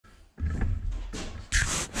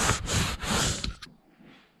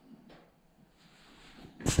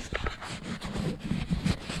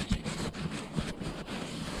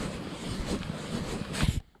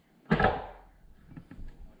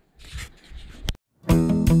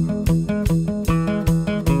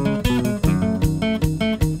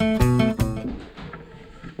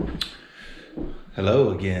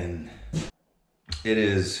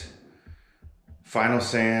Final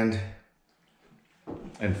sand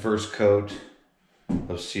and first coat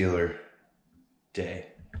of sealer day.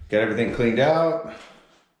 Got everything cleaned out,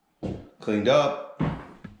 cleaned up,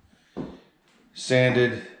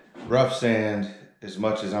 sanded, rough sand as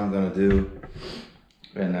much as I'm gonna do.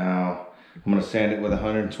 And now I'm gonna sand it with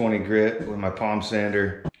 120 grit with my palm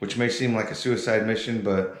sander, which may seem like a suicide mission,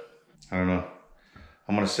 but I don't know.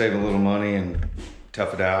 I'm gonna save a little money and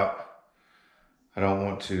tough it out. I don't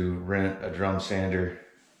want to rent a drum sander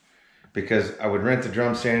because I would rent the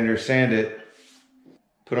drum sander, sand it,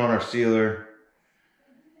 put on our sealer,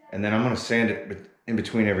 and then I'm gonna sand it in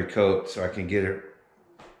between every coat so I can get it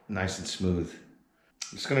nice and smooth.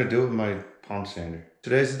 I'm just gonna do it with my palm sander.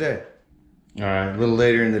 Today's the day. All right, a little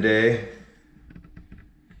later in the day,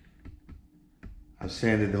 I've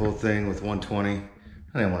sanded the whole thing with 120.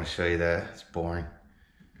 I didn't want to show you that, it's boring.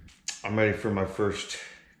 I'm ready for my first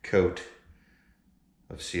coat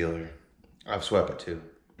of sealer. I've swept it too.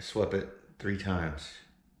 I swept it 3 times.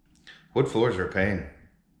 Wood floors are a pain.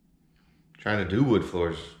 Trying to do wood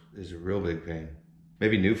floors is a real big pain.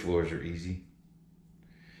 Maybe new floors are easy.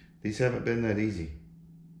 These haven't been that easy.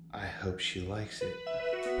 I hope she likes it.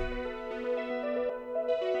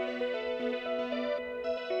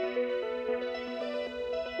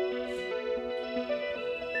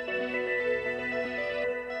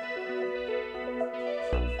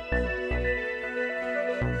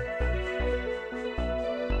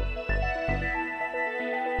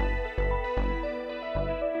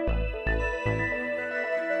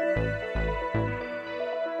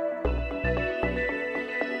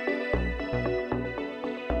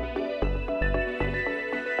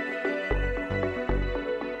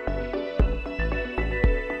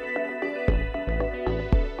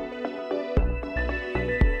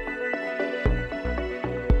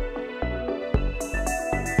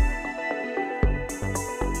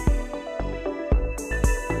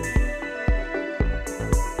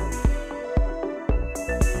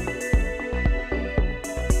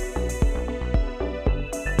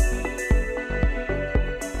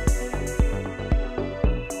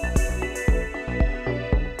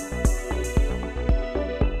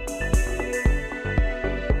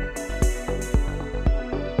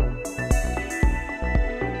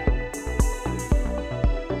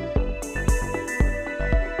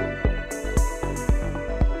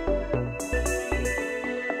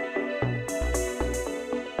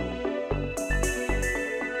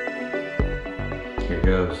 Here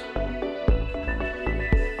goes.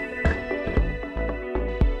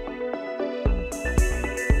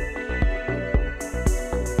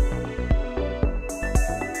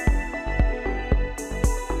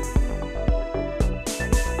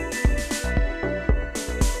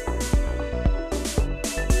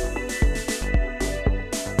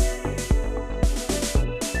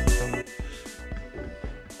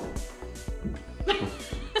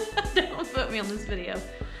 Don't put me on this video.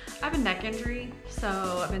 I have a neck injury,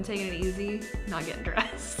 so I've been taking it easy, not getting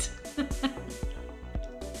dressed.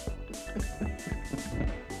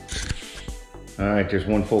 All right, there's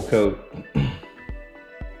one full coat.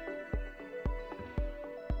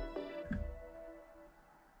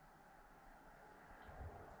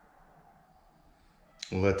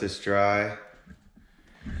 We'll let this dry.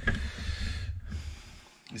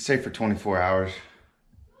 It's safe for 24 hours.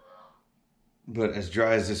 But as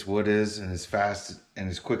dry as this wood is, and as fast and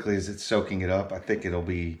as quickly as it's soaking it up, I think it'll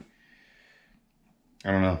be,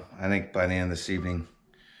 I don't know, I think by the end of this evening,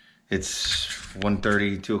 it's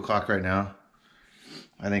 1:30, 2 o'clock right now.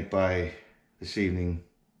 I think by this evening,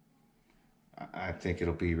 I think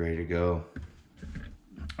it'll be ready to go.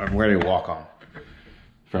 I'm ready to walk on,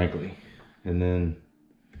 frankly. And then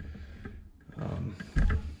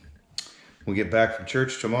we get back from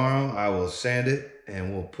church tomorrow, I will sand it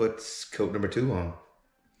and we'll put coat number 2 on.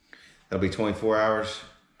 That'll be 24 hours.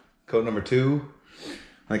 Coat number 2.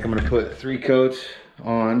 I think I'm gonna put 3 coats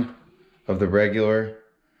on of the regular.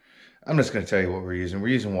 I'm just gonna tell you what we're using. We're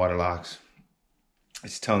using Waterlocks.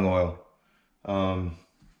 It's tung oil. I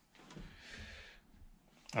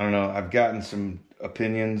don't know, I've gotten some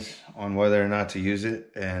opinions on whether or not to use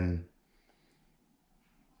it, and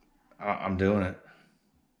I'm doing it.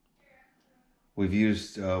 We've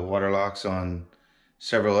used Waterlocks on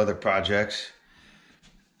several other projects,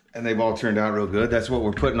 and they've all turned out real good. That's what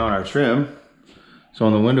we're putting on our trim. So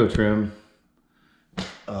on the window trim,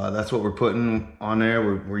 that's what we're putting on there.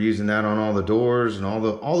 We're using that on all the doors and all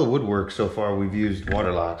the woodwork so far. We've used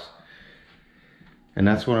Waterlocks, and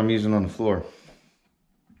that's what I'm using on the floor.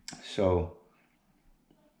 So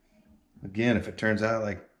again, if it turns out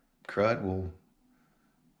like crud, we'll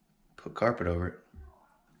put carpet over it.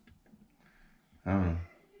 I don't know,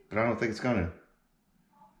 but I don't think it's gonna.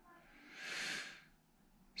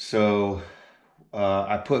 So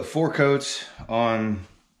I put 4 coats on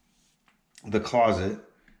the closet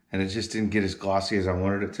and it just didn't get as glossy as I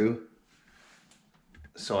wanted it to.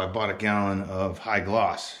 So I bought a gallon of high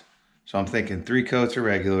gloss. So I'm thinking 3 coats of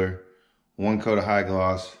regular, 1 coat of high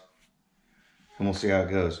gloss, and we'll see how it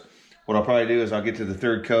goes. What I'll probably do is I'll get to the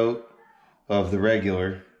 3rd coat of the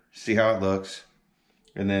regular, see how it looks,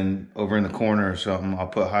 and then over in the corner or something, I'll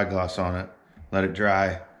put high gloss on it, let it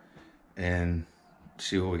dry, and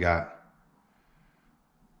see what we got.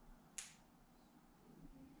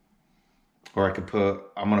 Or I'm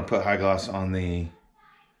gonna put high gloss on the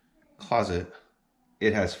closet.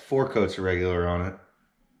 It has 4 coats of regular on it.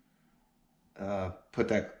 Put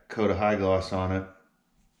that coat of high gloss on it,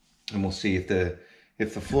 and we'll see if the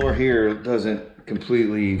floor here doesn't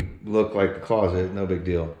completely look like the closet, no big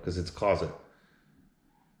deal, because it's a closet.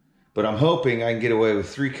 But I'm hoping I can get away with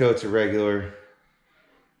 3 coats of regular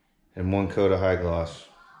and 1 coat of high gloss.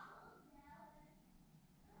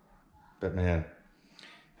 But man,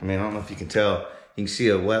 I mean, I don't know if you can tell. You can see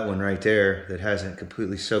a wet one right there that hasn't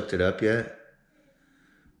completely soaked it up yet.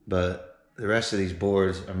 But the rest of these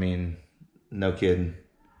boards, I mean, no kidding.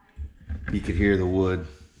 You could hear the wood.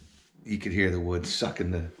 You could hear the wood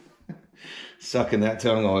sucking that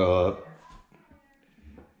tung oil up.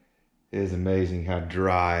 It is amazing how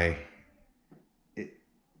dry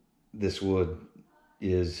this wood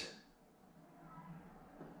is.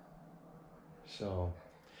 So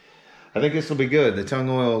I think this will be good. The tung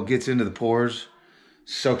oil gets into the pores,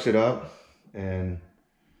 soaks it up, and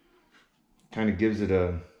kind of gives it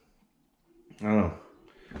a, I don't know,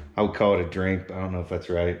 I would call it a drink, but I don't know if that's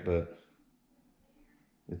right, but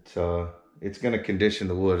it's going to condition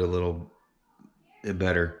the wood a little bit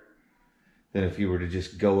better than if you were to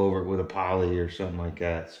just go over it with a poly or something like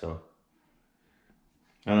that. So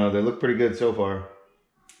I don't know, they look pretty good so far.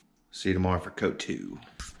 See you tomorrow for coat 2.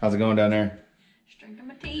 How's it going down there? Just drinking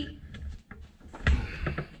my tea.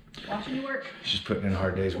 Watching you work. Just putting in a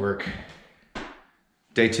hard day's work.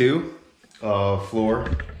 Day 2 of floor.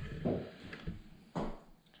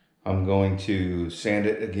 I'm going to sand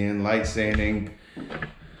it again, light sanding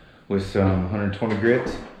with some 120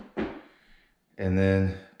 grit, and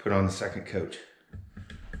then put on the 2nd coat.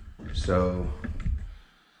 So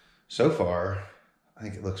far, I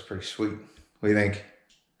think it looks pretty sweet. What do you think?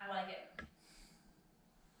 I like it.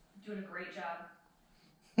 Doing a great job.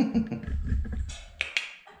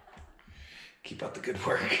 Keep up the good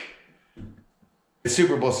work. It's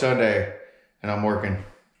Super Bowl Sunday, and I'm working.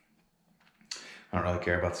 I don't really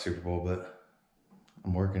care about the Super Bowl, but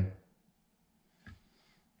I'm working.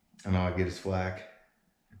 I know I get his flack.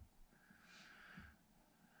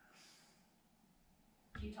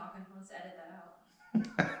 Keep talking. Let's edit that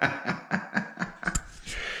out.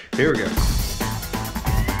 Here we go.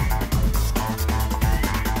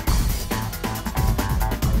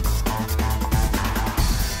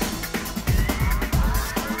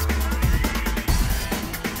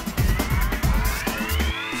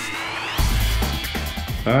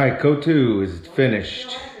 All right, coat 2 is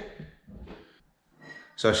finished.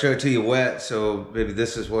 So I showed it to you wet, so maybe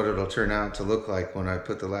this is what it'll turn out to look like when I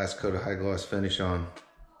put the last coat of high gloss finish on.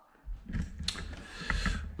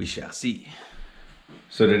 We shall see.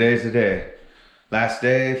 So today's the day. Last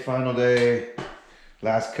day, final day,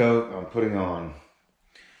 last coat I'm putting on.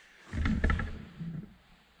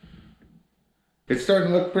 It's starting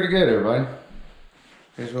to look pretty good, everybody.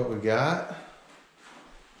 Here's what we got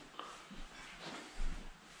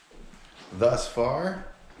thus far.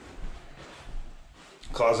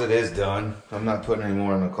 Closet is done. I'm not putting any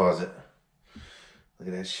more in the closet. Look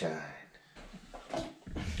at that shine.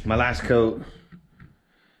 My last coat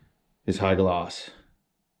is high gloss.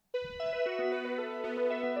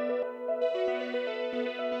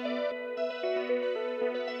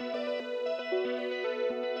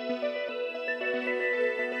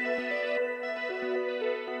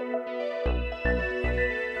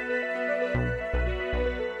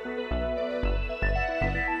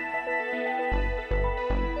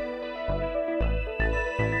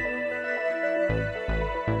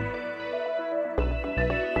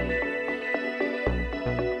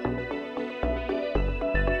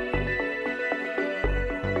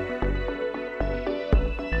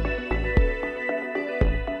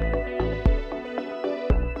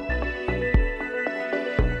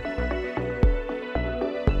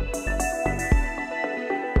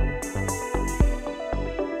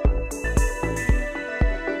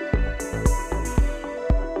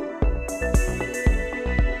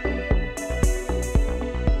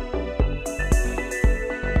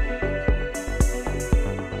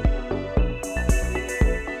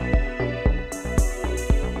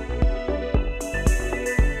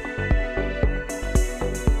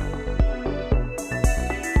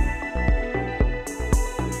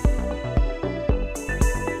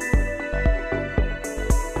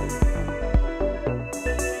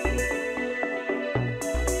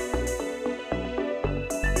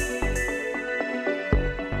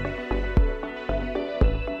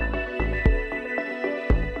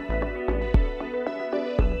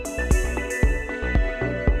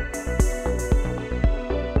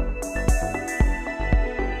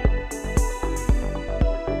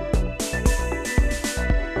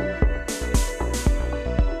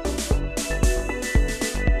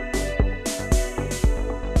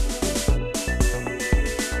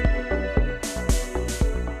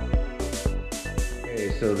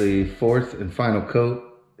 So the fourth and final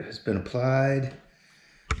coat has been applied.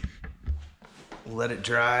 We'll let it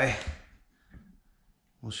dry.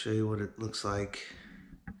 We'll show you what it looks like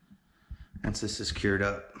once this is cured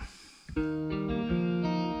up.